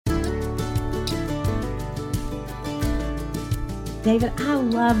David, I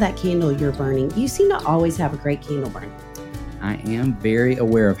love that candle you're burning. You seem to always have a great candle burn. I am very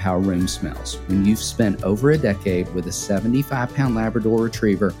aware of how a room smells. When you've spent over a decade with a 75-pound Labrador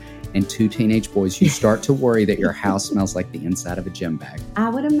Retriever and 2 teenage boys, you start to worry that your house smells like the inside of a gym bag. I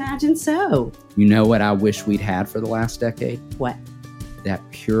would imagine so. You know what I wish we'd had for the last decade? What? That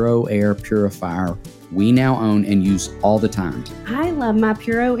Puro Air purifier we now own and use all the time. I love my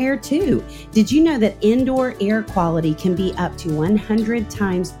Puro Air too. Did you know that indoor air quality can be up to 100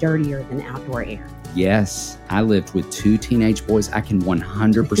 times dirtier than outdoor air? Yes, I lived with 2 teenage boys. I can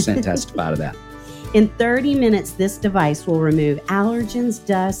 100% testify to that. In 30 minutes, this device will remove allergens,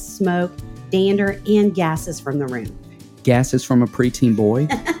 dust, smoke, dander, and gases from the room. Gases from a preteen boy?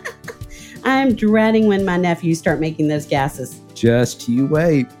 I'm dreading when my nephews start making those gases. Just you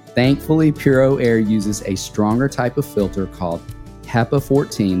wait. Thankfully, Puro Air uses a stronger type of filter called HEPA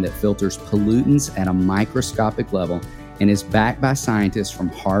 14 that filters pollutants at a microscopic level and is backed by scientists from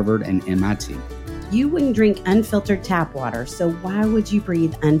Harvard and MIT. You wouldn't drink unfiltered tap water, so why would you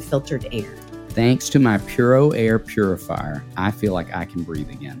breathe unfiltered air? Thanks to my Puro Air purifier, I feel like I can breathe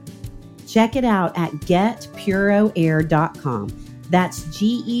again. Check it out at getpuroair.com. That's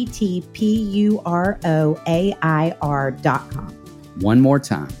GETPUROAIR.com. One more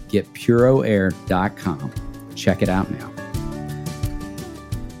time, getpuroair.com. Check it out now.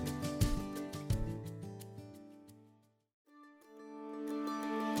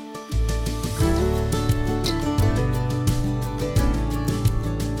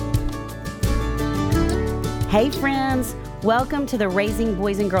 Hey friends, welcome to the Raising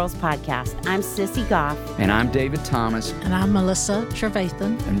Boys and Girls podcast. I'm Sissy Goff. And I'm David Thomas. And I'm Melissa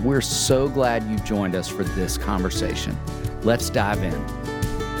Trevathan. And we're so glad you joined us for this conversation. Let's dive in.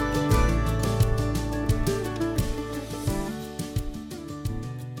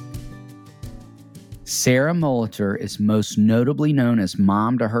 Sarah Molitor is most notably known as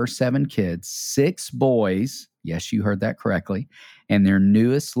mom to her 7 kids, 6 boys, yes, you heard that correctly, and their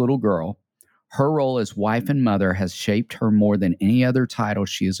newest little girl. Her role as wife and mother has shaped her more than any other title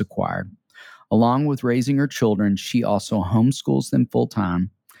she has acquired. Along with raising her children, she also homeschools them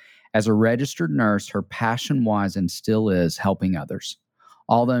full-time. As a registered nurse, her passion was and still is helping others.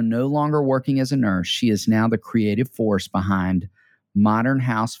 Although no longer working as a nurse, she is now the creative force behind Modern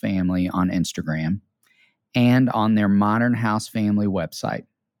House Family on Instagram and on their Modern House Family website.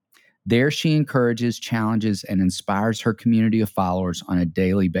 There she encourages, challenges, and inspires her community of followers on a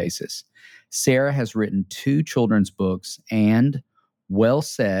daily basis. Sarah has written 2 children's books, and Well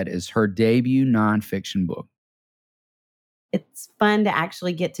Said is her debut nonfiction book. It's fun to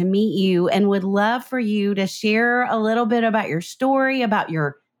actually get to meet you and would love for you to share a little bit about your story, about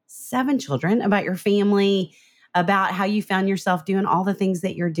your 7 children, about your family, about how you found yourself doing all the things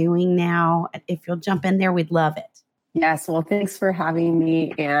that you're doing now. If you'll jump in there, we'd love it. Yes. Well, thanks for having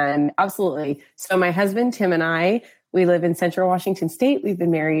me. And absolutely. So my husband, Tim, and I, we live in Central Washington State. We've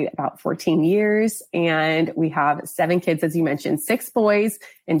been married about 14 years and we have 7 kids, as you mentioned, 6 boys,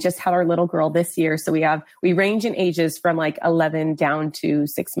 and just had our little girl this year. So we range in ages from like 11 down to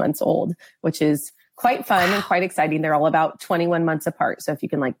 6 months old, which is quite fun and quite exciting. They're all about 21 months apart. So if you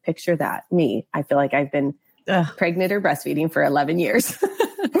can like picture that, I feel like I've been pregnant or breastfeeding for 11 years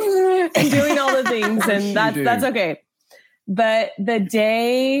and doing all the things. And that's okay. But the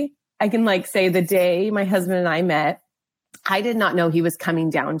day my husband and I met, I did not know he was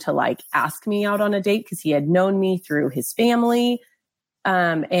coming down to like ask me out on a date because he had known me through his family.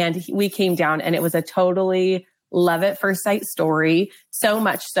 We came down and it was a totally love at first sight story. So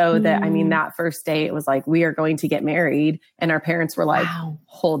much so that, that first day it was like, we are going to get married. And our parents were like, wow,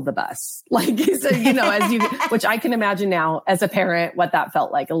 hold the bus. Like, so, which I can imagine now as a parent, what that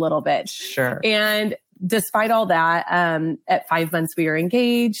felt like a little bit. Sure. And despite all that, at 5 months, we were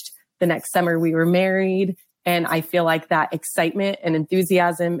engaged. The next summer we were married. And I feel like that excitement and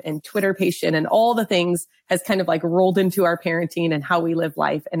enthusiasm and Twitter patient and all the things has kind of like rolled into our parenting and how we live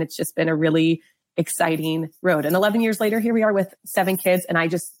life. And it's just been a really exciting road. And 11 years later, here we are with 7 kids. And I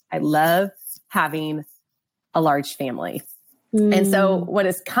love having a large family. And so what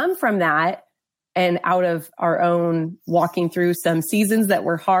has come from that and out of our own walking through some seasons that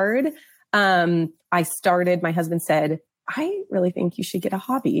were hard, my husband said, I really think you should get a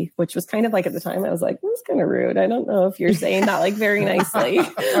hobby, which was kind of like at the time, I was like, that's kind of rude. I don't know if you're saying that like very nicely.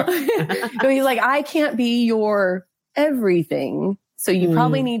 But he's like, I can't be your everything. So you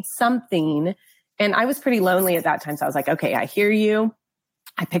probably need something. And I was pretty lonely at that time. So I was like, okay, I hear you.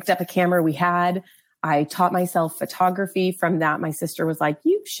 I picked up a camera we had. I taught myself photography from that. My sister was like,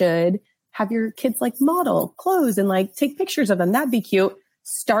 you should have your kids like model clothes and like take pictures of them. That'd be cute.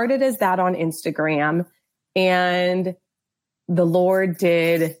 Started as that on Instagram. And the Lord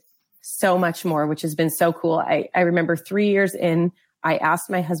did so much more, which has been so cool. I remember 3 years in, I asked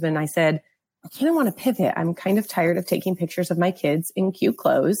my husband, I said, I kind of want to pivot. I'm kind of tired of taking pictures of my kids in cute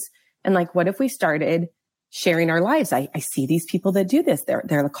clothes. And like, what if we started sharing our lives? I see these people that do this.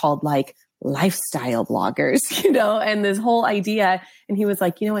 They're called like lifestyle bloggers, and this whole idea. And he was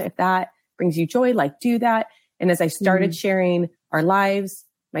like, you know what, if that brings you joy, like do that. And as I started sharing our lives,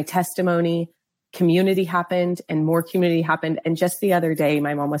 my testimony, community happened and more community happened. And just the other day,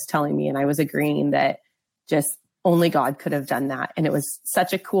 my mom was telling me, and I was agreeing that just only God could have done that. And it was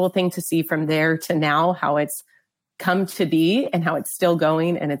such a cool thing to see from there to now, how it's come to be and how it's still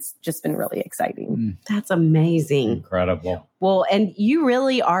going. And it's just been really exciting. That's amazing. Incredible. Well, and you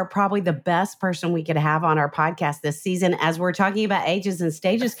really are probably the best person we could have on our podcast this season as we're talking about ages and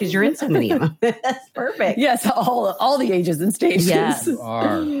stages, because you're in so many of them. That's perfect. Yes, all the ages and stages. Yes. You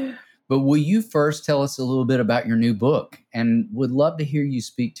are. But will you first tell us a little bit about your new book? And would love to hear you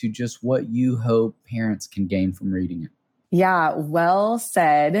speak to just what you hope parents can gain from reading it. Yeah, Well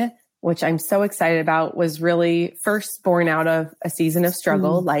Said, which I'm so excited about, was really first born out of a season of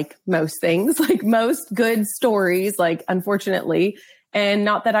struggle, like most things, like most good stories, like unfortunately. And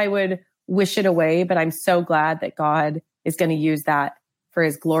not that I would wish it away, but I'm so glad that God is going to use that for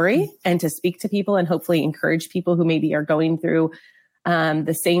his glory and to speak to people and hopefully encourage people who maybe are going through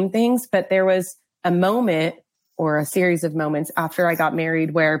the same things. But there was a moment or a series of moments after I got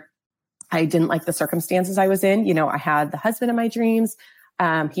married where I didn't like the circumstances I was in. I had the husband of my dreams.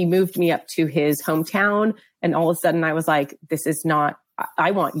 He moved me up to his hometown. And all of a sudden I was like, this is not,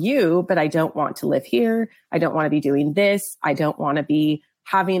 I want you, but I don't want to live here. I don't want to be doing this. I don't want to be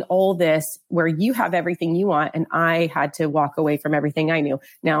having all this where you have everything you want. And I had to walk away from everything I knew.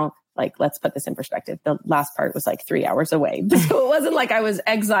 Now, like, let's put this in perspective. The last part was like 3 hours away. So it wasn't like I was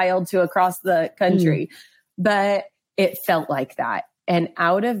exiled to across the country, but it felt like that. And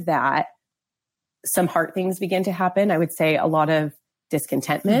out of that, some hard things began to happen. I would say a lot of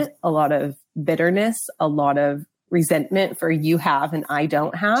discontentment, a lot of bitterness, a lot of resentment for you have and I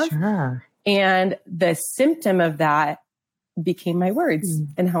don't have. Sure. And the symptom of that became my words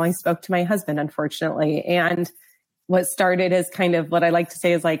and how I spoke to my husband, unfortunately. And what started as kind of what I like to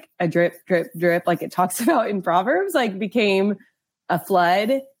say is like a drip, drip, drip, like it talks about in Proverbs, like became a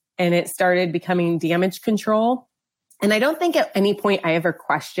flood, and it started becoming damage control. And I don't think at any point I ever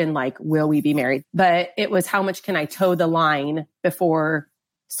questioned, like, will we be married? But it was how much can I toe the line before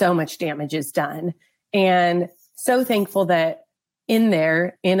so much damage is done? And so thankful that in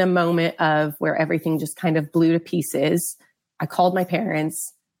a moment of where everything just kind of blew to pieces, I called my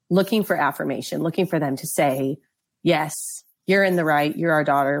parents looking for affirmation, looking for them to say, yes, you're in the right. You're our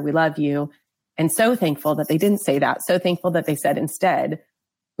daughter. We love you. And so thankful that they didn't say that. So thankful that they said instead,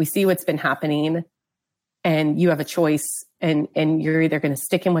 we see what's been happening and you have a choice, and you're either going to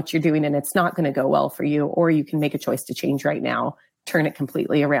stick in what you're doing and it's not going to go well for you, or you can make a choice to change right now, turn it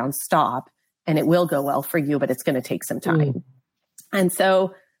completely around, stop, and it will go well for you, but it's going to take some time. And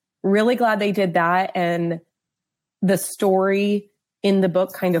so really glad they did that. And the story in the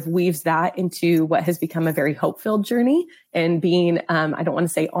book kind of weaves that into what has become a very hope-filled journey, and being, I don't want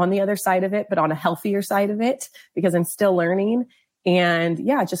to say on the other side of it, but on a healthier side of it, because I'm still learning. And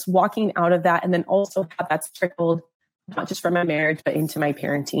yeah, just walking out of that. And then also how that's trickled, not just from my marriage, but into my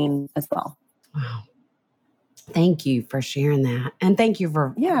parenting as well. Wow. Thank you for sharing that. And thank you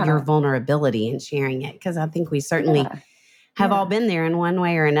for your vulnerability and sharing it. Because I think we certainly have all been there in one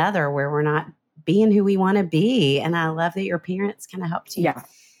way or another where we're not being who we want to be. And I love that your parents kind of helped you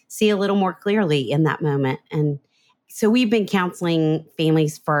see a little more clearly in that moment. And so we've been counseling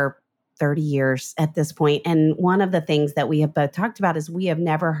families for 30 years at this point. And one of the things that we have both talked about is we have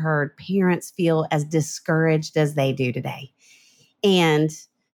never heard parents feel as discouraged as they do today. And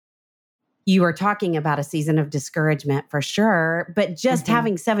you are talking about a season of discouragement for sure, but just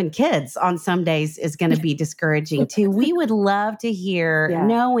having 7 kids on some days is going to be discouraging too. We would love to hear,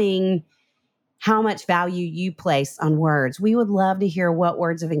 knowing how much value you place on words. We would love to hear what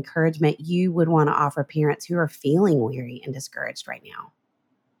words of encouragement you would want to offer parents who are feeling weary and discouraged right now.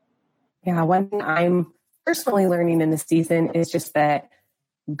 Yeah, one thing I'm personally learning in this season is just that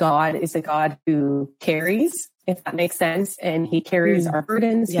God is a God who carries, if that makes sense. And he carries our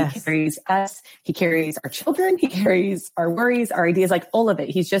burdens. He carries us. He carries our children. He carries our worries, our ideas, like all of it.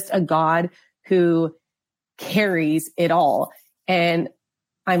 He's just a God who carries it all. And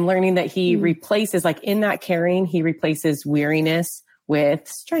I'm learning that he replaces, like in that carrying, he replaces weariness with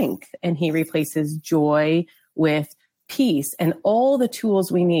strength, and he replaces joy with peace and all the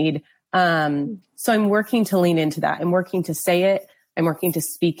tools we need. So I'm working to lean into that. I'm working to say it. I'm working to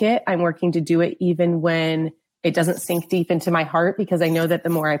speak it. I'm working to do it even when It doesn't sink deep into my heart because I know that the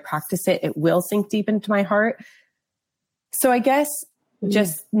more I practice it, it will sink deep into my heart. So I guess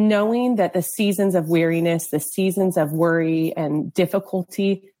just knowing that the seasons of weariness, the seasons of worry and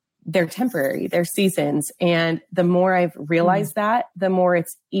difficulty, they're temporary, they're seasons. And the more I've realized that, the more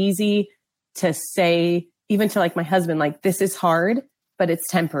it's easy to say, even to like my husband, like, this is hard, but it's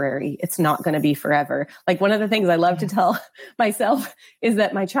temporary. It's not going to be forever. Like one of the things I love to tell myself is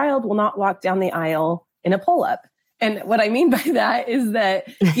that my child will not walk down the aisle in a pull-up. And what I mean by that is that,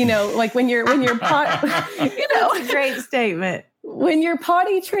 like when you're That's a great statement. When you're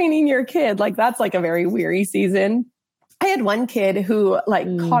potty training your kid, like that's like a very weary season. I had one kid who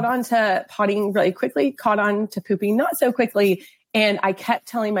caught on to pottying really quickly, caught on to pooping not so quickly. And I kept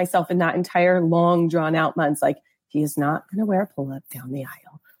telling myself in that entire long drawn out months, like, he is not going to wear a pull-up down the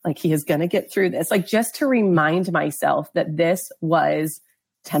aisle. Like he is going to get through this, like just to remind myself that this was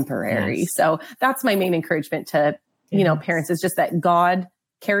temporary. Yes. So that's my main encouragement to, parents, is just that God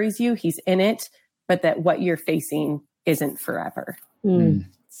carries you, he's in it, but that what you're facing isn't forever.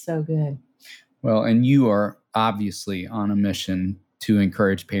 So good. Well, and you are obviously on a mission to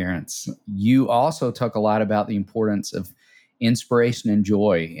encourage parents. You also talk a lot about the importance of inspiration and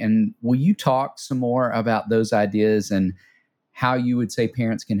joy. And will you talk some more about those ideas and how you would say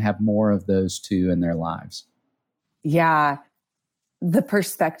parents can have more of those too in their lives? Yeah. The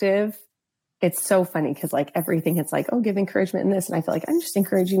perspective, it's so funny because like everything, it's like, oh, give encouragement in this. And I feel like I'm just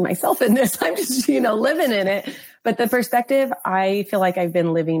encouraging myself in this. I'm just, living in it. But the perspective I feel like I've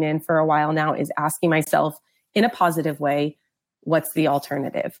been living in for a while now is asking myself in a positive way, what's the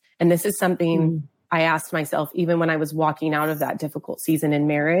alternative? And this is something I asked myself, even when I was walking out of that difficult season in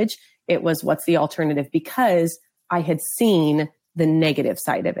marriage, it was, what's the alternative? Because I had seen the negative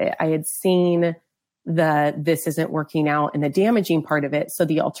side of it. I had seen this isn't working out and the damaging part of it. So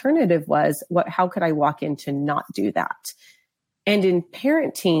the alternative was, how could I walk in to not do that? And in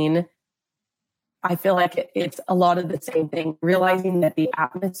parenting, I feel like it's a lot of the same thing, realizing that the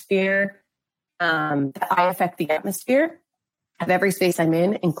atmosphere, that I affect the atmosphere of every space I'm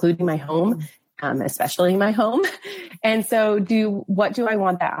in, including my home, especially my home. And so what do I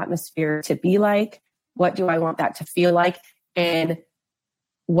want that atmosphere to be like? What do I want that to feel like? And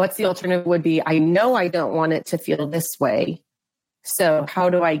what's the alternative would be, I know I don't want it to feel this way. So how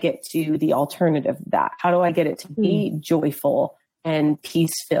do I get to the alternative of that? How do I get it to be joyful and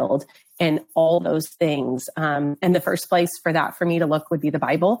peace-filled and all those things? And the first place for that for me to look would be the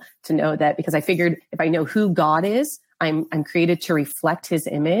Bible, to know that, because I figured if I know who God is, I'm created to reflect his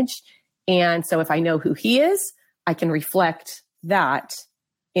image. And so if I know who he is, I can reflect that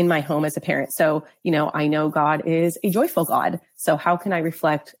in my home as a parent. So, I know God is a joyful God. So how can I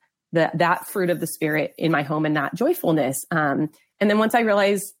reflect that fruit of the Spirit in my home and that joyfulness? And then once I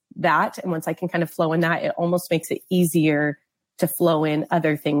realize that, and once I can kind of flow in that, it almost makes it easier to flow in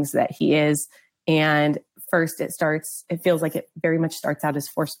other things that he is. And first it feels like it very much starts out as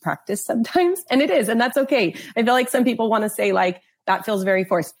forced practice sometimes. And it is, and that's okay. I feel like some people want to say like, that feels very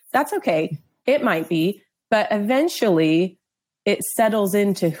forced. That's okay. It might be, but eventually it settles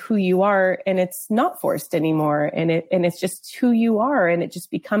into who you are and it's not forced anymore. And it's just who you are and it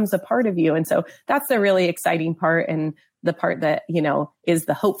just becomes a part of you. And so that's the really exciting part, and the part that, is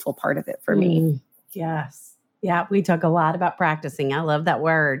the hopeful part of it for me. Yes. Yeah. We talk a lot about practicing. I love that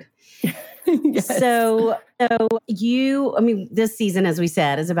word. Yes. So this season, as we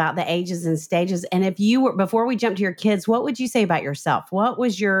said, is about the ages and stages. And if you were, before we jump to your kids, what would you say about yourself? What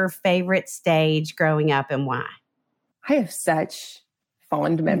was your favorite stage growing up and why? I have such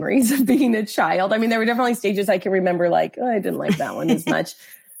fond memories of being a child. I mean, there were definitely stages I can remember like, oh, I didn't like that one as much.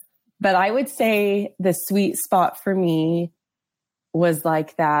 But I would say the sweet spot for me was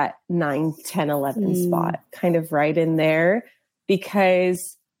like that 9, 10, 11 spot, kind of right in there.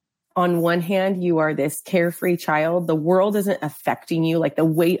 Because on one hand, you are this carefree child. The world isn't affecting you. Like the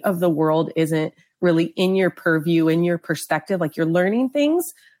weight of the world isn't really in your purview, in your perspective. Like you're learning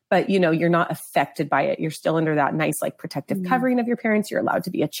things, but you're not affected by it. You're still under that nice, like protective covering of your parents. You're allowed to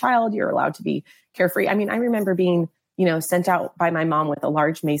be a child. You're allowed to be carefree. I mean, I remember being, sent out by my mom with a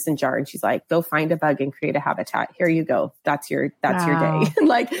large mason jar, and she's like, go find a bug and create a habitat. Here you go. That's your day.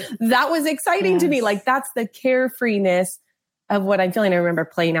 Like that was exciting to me. Like that's the carefreeness of what I'm feeling. I remember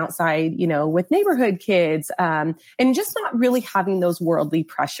playing outside, with neighborhood kids, and just not really having those worldly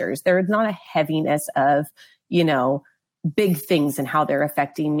pressures. There's not a heaviness of, big things and how they're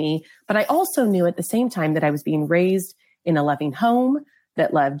affecting me. But I also knew at the same time that I was being raised in a loving home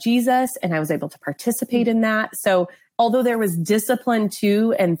that loved Jesus, and I was able to participate in that. So although there was discipline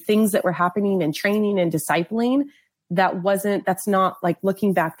too, and things that were happening and training and discipling, that's not like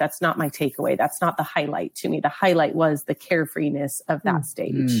looking back, that's not my takeaway. That's not the highlight to me. The highlight was the carefreeness of that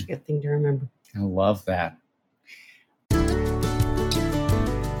stage. Good thing to remember. I love that.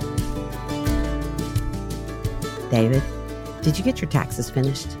 David, did you get your taxes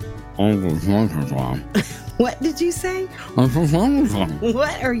finished? What did you say?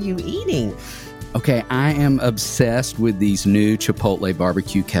 What are you eating? Okay, I am obsessed with these new Chipotle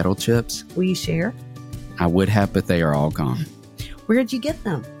barbecue kettle chips. Will you share? I would have, but they are all gone. Where'd you get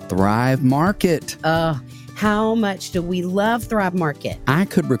them? Thrive Market. How much do we love Thrive Market? I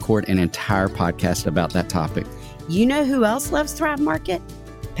could record an entire podcast about that topic. You know who else loves Thrive Market?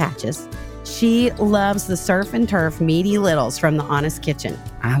 Patches. She loves the surf and turf meaty littles from the Honest Kitchen.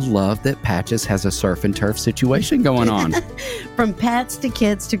 I love that Patches has a surf and turf situation going on. From pets to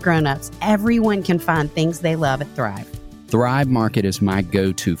kids to grown-ups, everyone can find things they love at Thrive. Thrive Market is my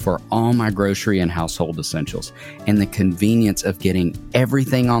go-to for all my grocery and household essentials, and the convenience of getting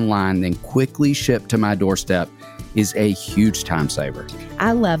everything online then quickly shipped to my doorstep is a huge time saver.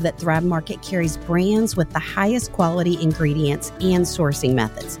 I love that Thrive Market carries brands with the highest quality ingredients and sourcing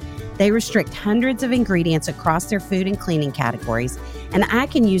methods. They restrict hundreds of ingredients across their food and cleaning categories, and I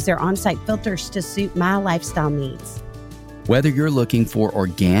can use their on-site filters to suit my lifestyle needs. Whether you're looking for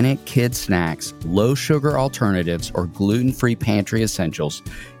organic kid snacks, low-sugar alternatives, or gluten-free pantry essentials,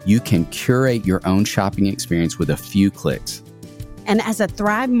 you can curate your own shopping experience with a few clicks. And as a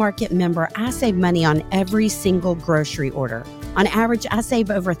Thrive Market member, I save money on every single grocery order. On average, I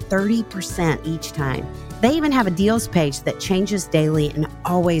save over 30% each time. They even have a deals page that changes daily and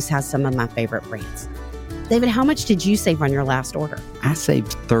always has some of my favorite brands. David, how much did you save on your last order? I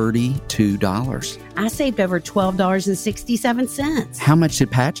saved $32. I saved over $12.67. How much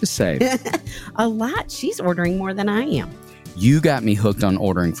did Patches save? A lot. She's ordering more than I am. You got me hooked on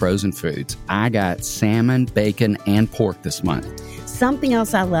ordering frozen foods. I got salmon, bacon, and pork this month. Something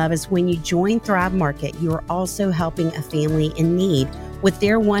else I love is when you join Thrive Market, you are also helping a family in need with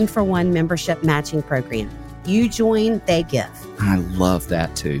their one-for-one membership matching program. You join, they give. I love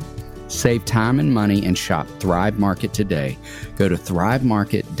that too. Save time and money and shop Thrive Market today. Go to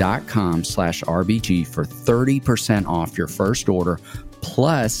thrivemarket.com/RBG for 30% off your first order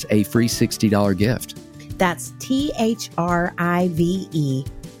plus a free $60 gift. That's THRIVE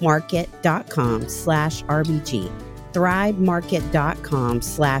market.com/RBG.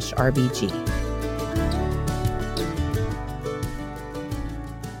 thrivemarket.com/RBG.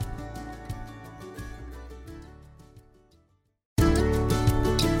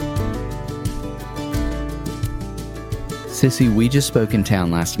 Sissy, we just spoke in town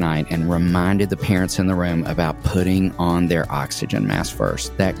last night and reminded the parents in the room about putting on their oxygen mask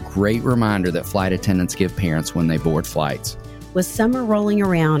first. That great reminder that flight attendants give parents when they board flights. With summer rolling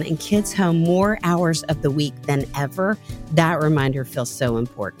around and kids home more hours of the week than ever, that reminder feels so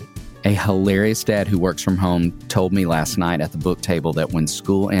important. A hilarious dad who works from home told me last night at the book table that when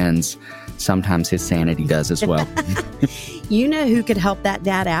school ends, sometimes his sanity does as well. You know who could help that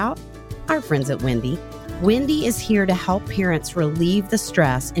dad out? Our friends at Wendy. Wendy is here to help parents relieve the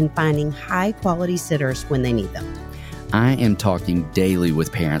stress in finding high-quality sitters when they need them. I am talking daily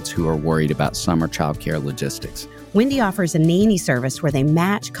with parents who are worried about summer childcare logistics. Wendy offers a nanny service where they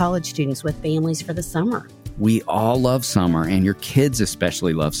match college students with families for the summer. We all love summer, and your kids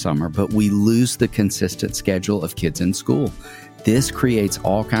especially love summer, but we lose the consistent schedule of kids in school. This creates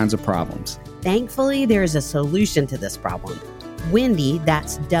all kinds of problems. Thankfully, there is a solution to this problem. Wendy,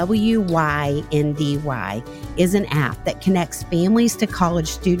 that's WYNDY, is an app that connects families to college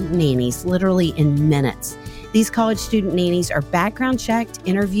student nannies literally in minutes. These college student nannies are background checked,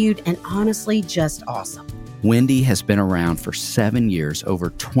 interviewed, and honestly just awesome. Wendy has been around for 7 years.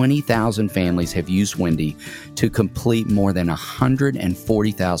 Over 20,000 families have used Wendy to complete more than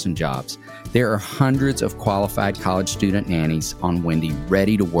 140,000 jobs. There are hundreds of qualified college student nannies on Wendy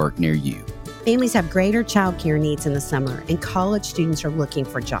ready to work near you. Families have greater childcare needs in the summer, and college students are looking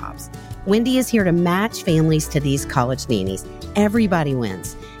for jobs. Wendy is here to match families to these college nannies. Everybody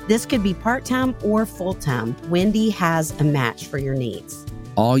wins. This could be part-time or full-time. Wendy has a match for your needs.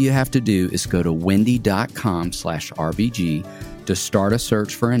 All you have to do is go to wendy.com/RBG to start a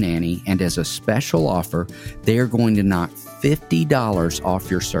search for a nanny, and as a special offer, they are going to knock $50 off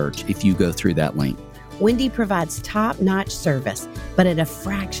your search if you go through that link. Wendy provides top-notch service, but at a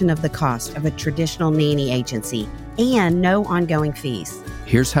fraction of the cost of a traditional nanny agency and no ongoing fees.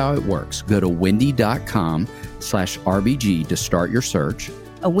 Here's how it works. Go to wendy.com/RBG to start your search.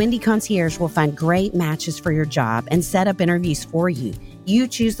 A Wendy concierge will find great matches for your job and set up interviews for you. You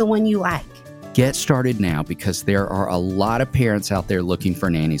choose the one you like. Get started now because there are a lot of parents out there looking for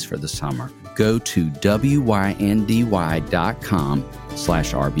nannies for the summer. go to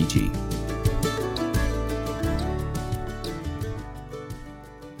wyndy.com/RBG.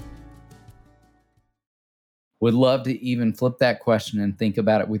 Would love to even flip that question and think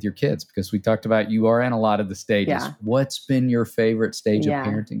about it with your kids, because we talked about you are in a lot of the stages. Yeah. What's been your favorite stage of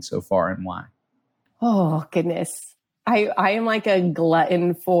parenting so far, and why? Oh, goodness. I am like a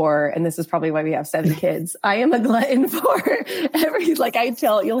glutton for, and this is probably why we have 7 kids. I am a glutton for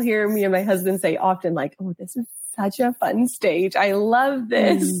you'll hear me and my husband say often, like, oh, this is such a fun stage. I love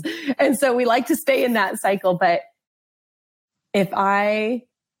this. And so we like to stay in that cycle. But if I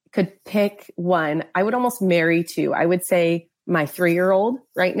could pick one, I would almost marry 2. I would say my 3-year-old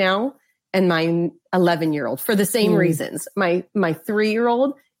right now and my 11-year-old for the same reasons. My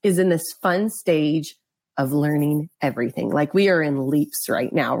 3-year-old is in this fun stage of learning everything. Like, we are in leaps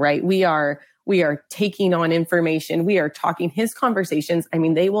right now, right? We are taking on information. We are talking his conversations. I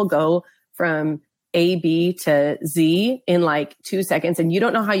mean, they will go from A, B to Z in like 2 seconds. And you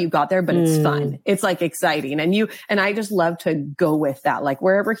don't know how you got there, but it's fun. It's like exciting. And I just love to go with that. Like,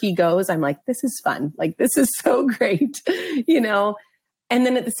 wherever he goes, I'm like, this is fun. Like, this is so great, And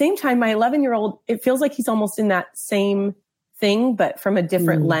then at the same time, my 11-year-old, it feels like he's almost in that same thing, but from a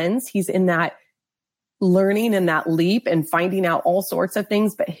different lens. He's in that learning and that leap and finding out all sorts of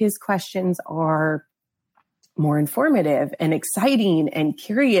things, but his questions are more informative and exciting and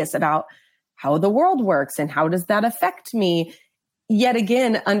curious about how the world works and how does that affect me. Yet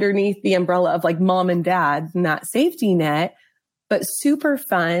again, underneath the umbrella of like mom and dad and that safety net, but super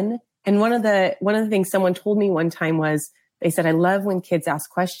fun. And one of the things someone told me one time was, they said, I love when kids ask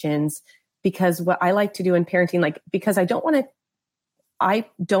questions, because what I like to do in parenting, because I don't want to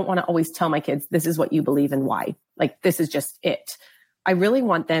always tell my kids, this is what you believe and why. Like, this is just it. I really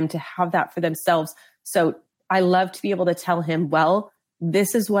want them to have that for themselves. So I love to be able to tell him, well,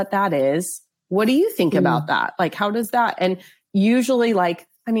 this is what that is. What do you think about that? Like, how does that? And usually 10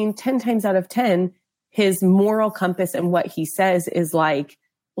 times out of 10, his moral compass and what he says is like,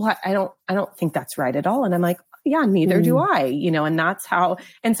 well, I don't think that's right at all. And I'm like, yeah, neither do I, and that's how.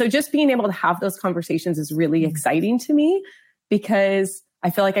 And so just being able to have those conversations is really exciting to me, because I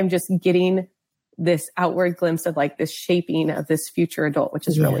feel like I'm just getting this outward glimpse of like this shaping of this future adult, which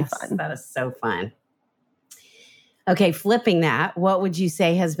is really fun. That is so fun. Okay, flipping that, what would you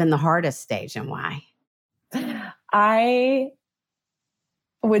say has been the hardest stage and why? I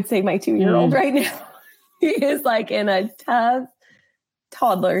would say my 2-year-old right now. He is like in a tough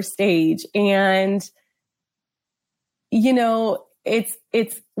toddler stage. And, it's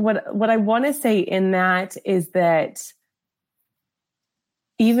what I want to say in that is that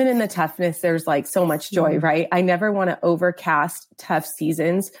even in the toughness, there's like so much joy, right? I never want to overcast tough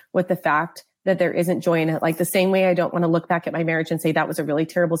seasons with the fact that there isn't joy in it. Like the same way I don't want to look back at my marriage and say that was a really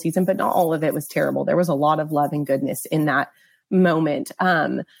terrible season, but not all of it was terrible. There was a lot of love and goodness in that moment.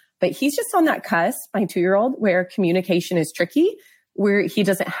 But he's just on that cusp, my 2-year-old, where communication is tricky, where he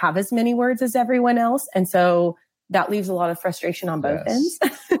doesn't have as many words as everyone else. And so that leaves a lot of frustration on both ends,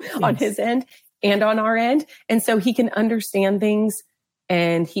 on his end and on our end. And so he can understand things,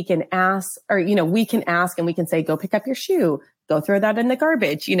 and he can ask, or, we can ask and we can say, go pick up your shoe, go throw that in the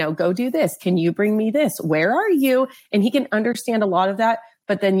garbage, go do this. Can you bring me this? Where are you? And he can understand a lot of that.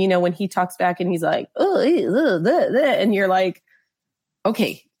 But then, when he talks back and he's like, and you're like,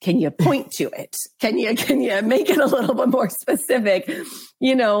 okay, can you point to it? Can you make it a little bit more specific?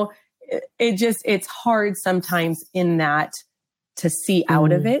 It's hard sometimes in that to see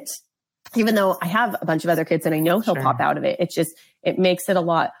out of it, even though I have a bunch of other kids and I know he'll pop out of it. It makes it a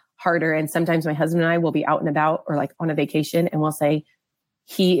lot harder. And sometimes my husband and I will be out and about or like on a vacation, and we'll say,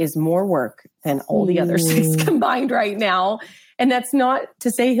 he is more work than all the other 6 combined right now. And that's not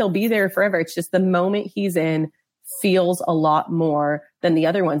to say he'll be there forever. It's just the moment he's in feels a lot more than the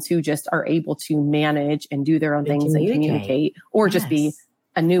other ones who just are able to manage and do their own things and communicate, or just be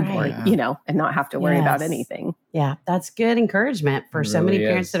a newborn, and not have to worry about anything. Yeah. That's good encouragement for so many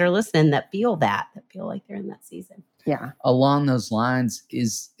parents that are listening that feel like they're in that season. Yeah. Along those lines,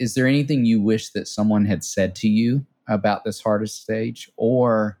 is there anything you wish that someone had said to you about this hardest stage,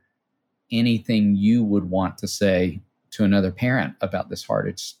 or anything you would want to say to another parent about this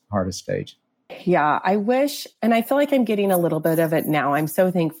hardest stage? Yeah, I wish, and I feel like I'm getting a little bit of it now. I'm so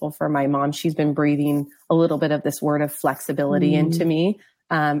thankful for my mom. She's been breathing a little bit of this word of flexibility into me.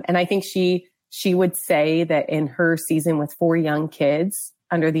 And I think she would say that in her season with 4 young kids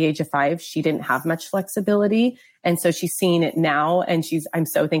under the age of 5, she didn't have much flexibility. And so she's seeing it now. And I'm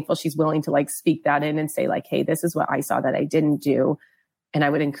so thankful she's willing to like speak that in and say like, hey, this is what I saw that I didn't do. And I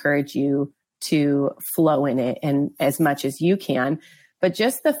would encourage you to flow in it and as much as you can. but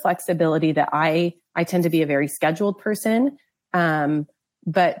just the flexibility that I tend to be a very scheduled person.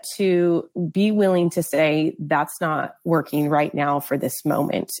 But to be willing to say that's not working right now for this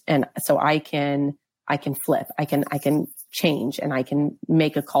moment. And so I can flip, I can change, and I can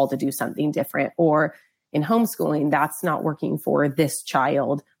make a call to do something different. Or in homeschooling, that's not working for this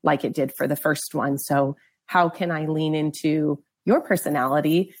child like it did for the first one. So how can I lean into your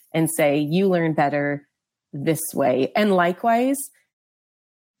personality and say, you learn better this way? And likewise,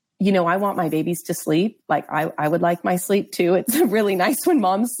 I want my babies to sleep. Like I would like my sleep too. It's really nice when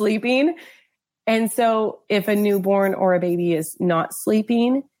mom's sleeping. And so if a newborn or a baby is not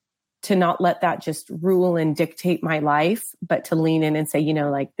sleeping, to not let that just rule and dictate my life, but to lean in and say,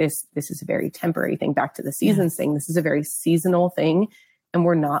 like this is a very temporary thing. Back to the seasons thing. This is a very seasonal thing, and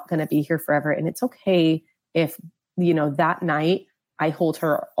we're not going to be here forever. And it's okay if, that night I hold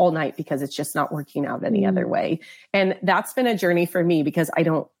her all night because it's just not working out any other way. And that's been a journey for me, because I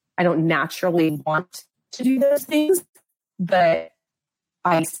don't naturally want to do those things, but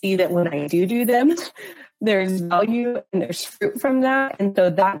I see that when I do them, there's value and there's fruit from that. And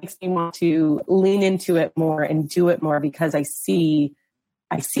so that makes me want to lean into it more and do it more, because I see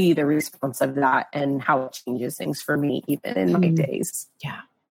the response of that and how it changes things for me, even in my days. Yeah.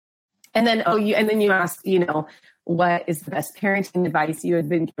 And then, you asked, what is the best parenting advice you had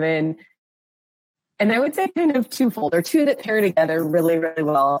been given? And I would say kind of twofold, or two that pair together really, really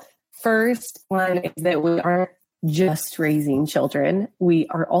well. First one is that we aren't just raising children. We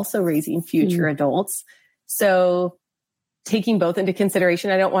are also raising future adults. So taking both into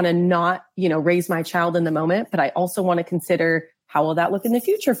consideration, I don't want to not, raise my child in the moment, but I also want to consider, how will that look in the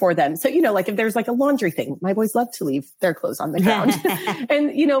future for them? So, like if there's like a laundry thing, my boys love to leave their clothes on the ground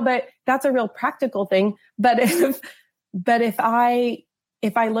and, but that's a real practical thing. But if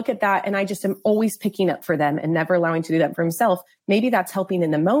I look at that and I just am always picking up for them and never allowing to do that for himself, maybe that's helping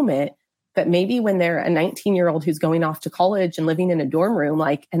in the moment. But maybe when they're a 19-year-old who's going off to college and living in a dorm room,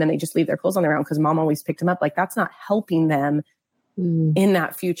 and then they just leave their clothes on the ground because mom always picked them up, that's not helping them in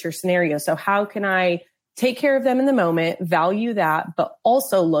that future scenario. So how can I take care of them in the moment, value that, but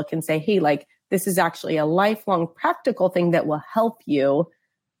also look and say, hey, this is actually a lifelong practical thing that will help you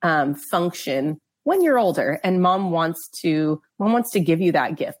function when you're older. And mom wants to give you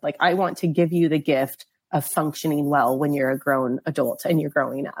that gift. I want to give you the gift of functioning well when you're a grown adult and you're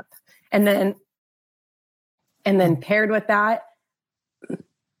growing up. And then paired with that,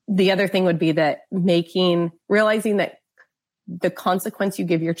 the other thing would be that realizing that the consequence you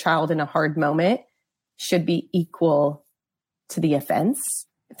give your child in a hard moment should be equal to the offense,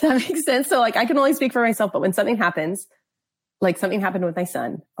 if that makes sense. So I can only speak for myself, but when something happens, something happened with my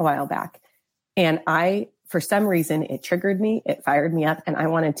son a while back, and for some reason, it triggered me, it fired me up, and I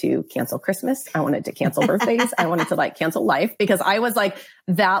wanted to cancel Christmas. I wanted to cancel birthdays. I wanted to cancel life, because I was I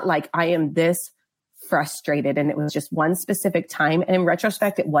am this frustrated. And it was just one specific time. And in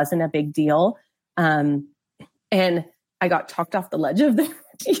retrospect, it wasn't a big deal. And I got talked off the ledge of the,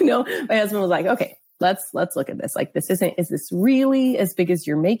 my husband was like, okay, let's look at this. Is this really as big as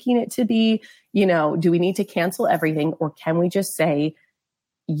you're making it to be? Do we need to cancel everything, or can we just say,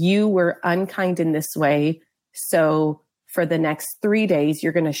 you were unkind in this way, so for the next 3 days,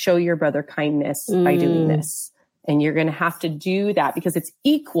 you're going to show your brother kindness by doing this. And you're going to have to do that because it's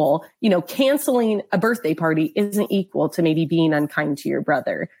equal. Canceling a birthday party isn't equal to maybe being unkind to your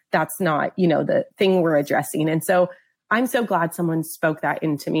brother. That's not, the thing we're addressing. And so I'm so glad someone spoke that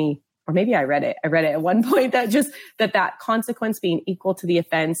into me, or maybe I read it at one point, that consequence being equal to the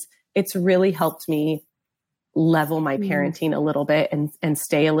offense, it's really helped me level my parenting a little bit and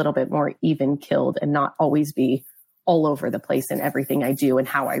stay a little bit more even keeled and not always be all over the place in everything I do and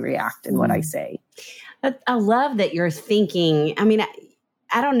how I react and what I say. I love that you're thinking. I mean,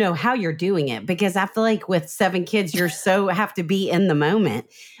 I don't know how you're doing it, because I feel like with 7 kids, you're have to be in the moment,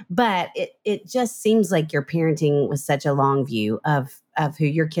 but it just seems like you're parenting with such a long view of who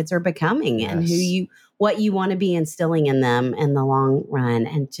your kids are becoming and what you want to be instilling in them in the long run.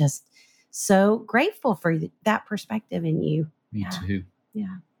 And just so grateful for that perspective in you. Me too.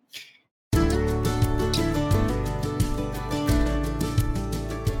 Yeah.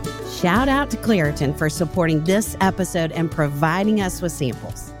 Shout out to Claritin for supporting this episode and providing us with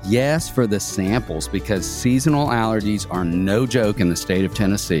samples. Yes, for the samples, because seasonal allergies are no joke in the state of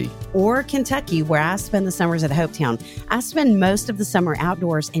Tennessee. Or Kentucky, where I spend the summers at Hopetown. I spend most of the summer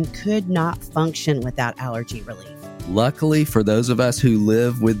outdoors and could not function without allergy relief. Luckily, for those of us who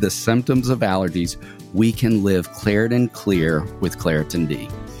live with the symptoms of allergies, we can live Claritin Clear with Claritin D.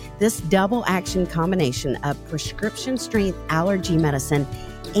 This double action combination of prescription strength allergy medicine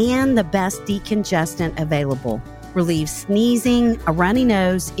and the best decongestant available relieves sneezing, a runny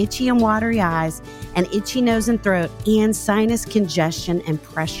nose, itchy and watery eyes, an itchy nose and throat, and sinus congestion and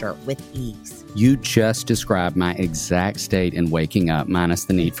pressure with ease. You just described my exact state in waking up, minus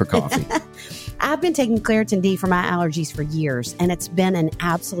the need for coffee. I've been taking Claritin D for my allergies for years, and it's been an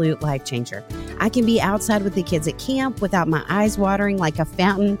absolute life changer. I can be outside with the kids at camp without my eyes watering like a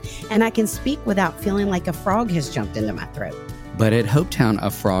fountain, and I can speak without feeling like a frog has jumped into my throat. But at Hopetown,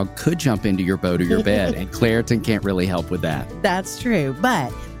 a frog could jump into your boat or your bed, and Claritin can't really help with that. That's true,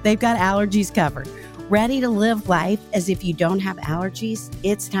 but they've got allergies covered. Ready to live life as if you don't have allergies?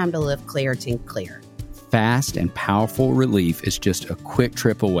 It's time to live Claritin Clear. Fast and powerful relief is just a quick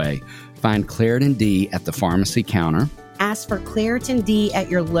trip away. Find Claritin D at the pharmacy counter. Ask for Claritin D at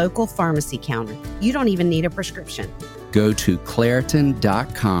your local pharmacy counter. You don't even need a prescription. Go to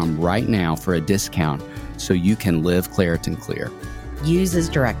Claritin.com right now for a discount so you can live Claritin Clear. Use as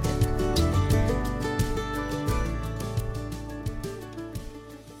directed.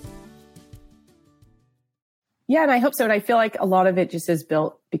 Yeah, and I hope so. And I feel like a lot of it just is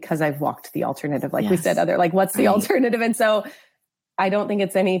built because I've walked the alternative, like we said, what's the alternative? And so I don't think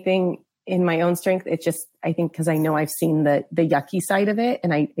it's anything in my own strength. It's just, I think, because I know I've seen the yucky side of it,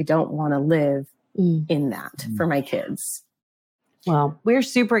 and I don't want to live in that for my kids. Well, we're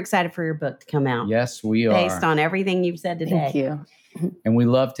super excited for your book to come out. Yes, we are. Based on everything you've said today. Thank you. And we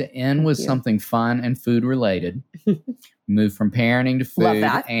love to end with something fun and food related. Move from parenting to food. Love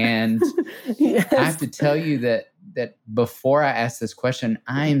that. And Yes. I have to tell you that before I ask this question,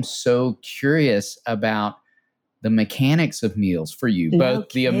 I am so curious about the mechanics of meals for you, both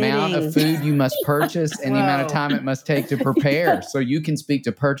the amount of food you must purchase and the amount of time it must take to prepare. So you can speak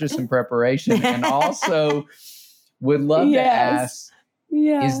to purchase and preparation, and also would love to ask,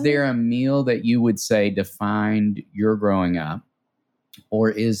 is there a meal that you would say defined your growing up? Or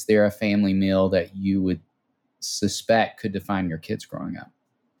is there a family meal that you would suspect could define your kids growing up?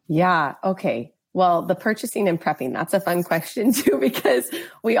 Yeah. Okay. Well, the purchasing and prepping, that's a fun question too, because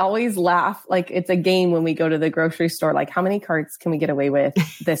we always laugh like it's a game when we go to the grocery store, like how many carts can we get away with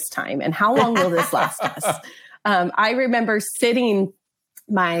this time? And how long will this last us? I remember sitting,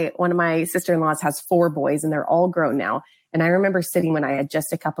 one of my sister-in-laws has 4 boys and they're all grown now. And I remember sitting when I had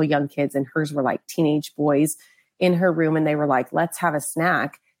just a couple young kids and hers were like teenage boys in her room, and they were like, let's have a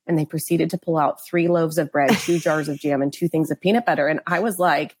snack. And they proceeded to pull out 3 loaves of bread, 2 jars of jam, and 2 things of peanut butter. And I was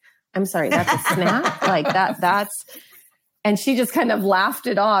like, I'm sorry, that's a snack? Like that's, and she just kind of laughed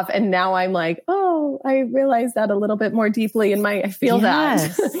it off. And now I'm like, oh, I realize that a little bit more deeply I feel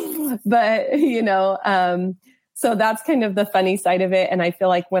that. But, so that's kind of the funny side of it. And I feel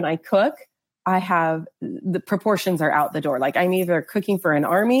like when I cook, the proportions are out the door. Like I'm either cooking for an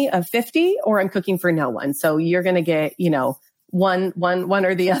army of 50 or I'm cooking for no one. So you're going to get, one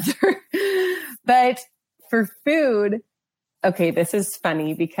or the other. But for food, okay, this is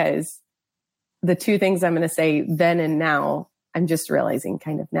funny because the 2 things I'm going to say then and now, I'm just realizing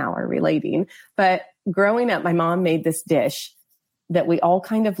kind of now are relating. But growing up, my mom made this dish that we all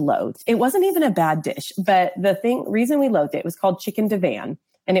kind of loathed. It wasn't even a bad dish, but reason we loathed it was called chicken divan.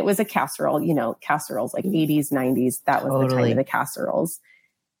 And it was a casserole, casseroles like 80s, 90s. That was the time of the casseroles.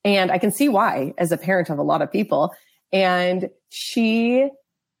 And I can see why as a parent of a lot of people. And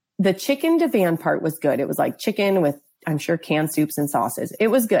the chicken divan part was good. It was like chicken with, I'm sure, canned soups and sauces. It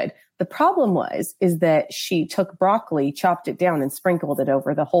was good. The problem is that she took broccoli, chopped it down and sprinkled it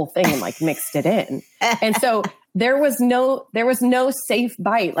over the whole thing and like mixed it in. And so there was no safe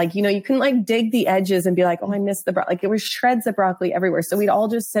bite. Like, you couldn't like dig the edges and be like, oh, I missed the broccoli. Like it was shreds of broccoli everywhere. So we'd all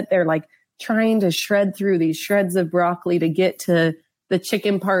just sit there like trying to shred through these shreds of broccoli to get to the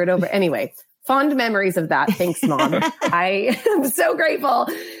chicken part over. Anyway, fond memories of that. Thanks, Mom. I am so grateful.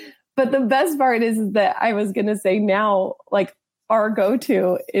 But the best part is that I was going to say now, like our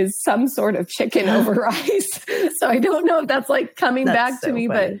go-to is some sort of chicken over rice. So I don't know if that's like coming back to me,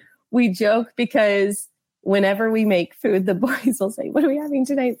 but we joke because whenever we make food, the boys will say, what are we having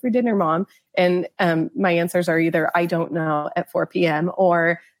tonight for dinner, Mom? And my answers are either, I don't know at 4 p.m.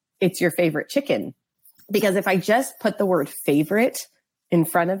 or it's your favorite chicken. Because if I just put the word favorite in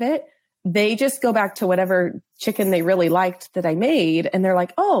front of it, they just go back to whatever chicken they really liked that I made. And they're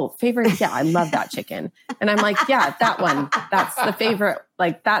like, oh, favorite. Yeah, I love that chicken. And I'm like, yeah, that one, that's the favorite.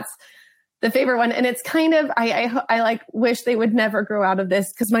 Like that's the favorite one. And it's kind of, I like wish they would never grow out of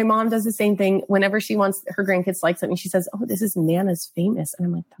this. Cause my mom does the same thing whenever she wants her grandkids to like something. She says, oh, this is Nana's famous. And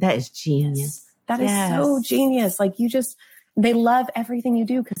I'm like, that is genius. That is so genius. Like they love everything you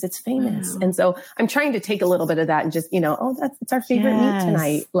do because it's famous. Wow. And so I'm trying to take a little bit of that and just, it's our favorite meat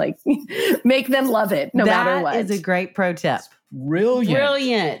tonight. Like make them love it no matter what. That is a great pro tip.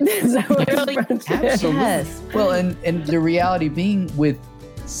 brilliant. Brilliant. Brilliant. Absolutely. Yes. Well, and the reality being with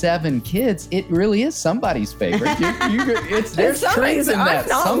 7 kids, it really is somebody's favorite. There's truth in that.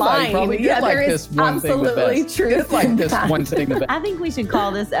 Somebody probably did like this one thing the best. Truth like this one thing the best. I think we should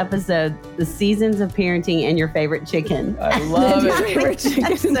call this episode "The Seasons of Parenting and Your Favorite Chicken." I love it. Favorite chicken.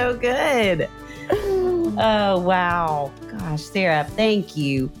 That's so good. Oh, wow. Gosh, Sarah, thank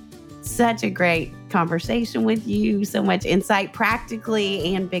you. Such a great conversation with you. So much insight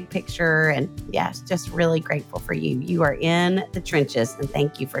practically and big picture. And yes, just really grateful for you. You are in the trenches, and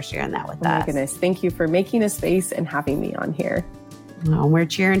thank you for sharing that with us. Oh my goodness. Thank you for making a space and having me on here. Well, we're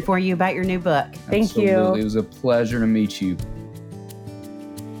cheering for you about your new book. Thank you. It was a pleasure to meet you.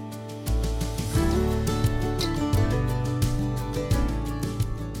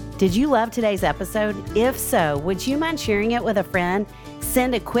 Did you love today's episode? If so, would you mind sharing it with a friend?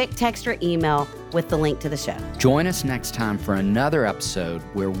 Send a quick text or email with the link to the show. Join us next time for another episode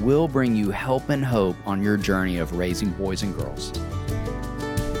where we'll bring you help and hope on your journey of raising boys and girls.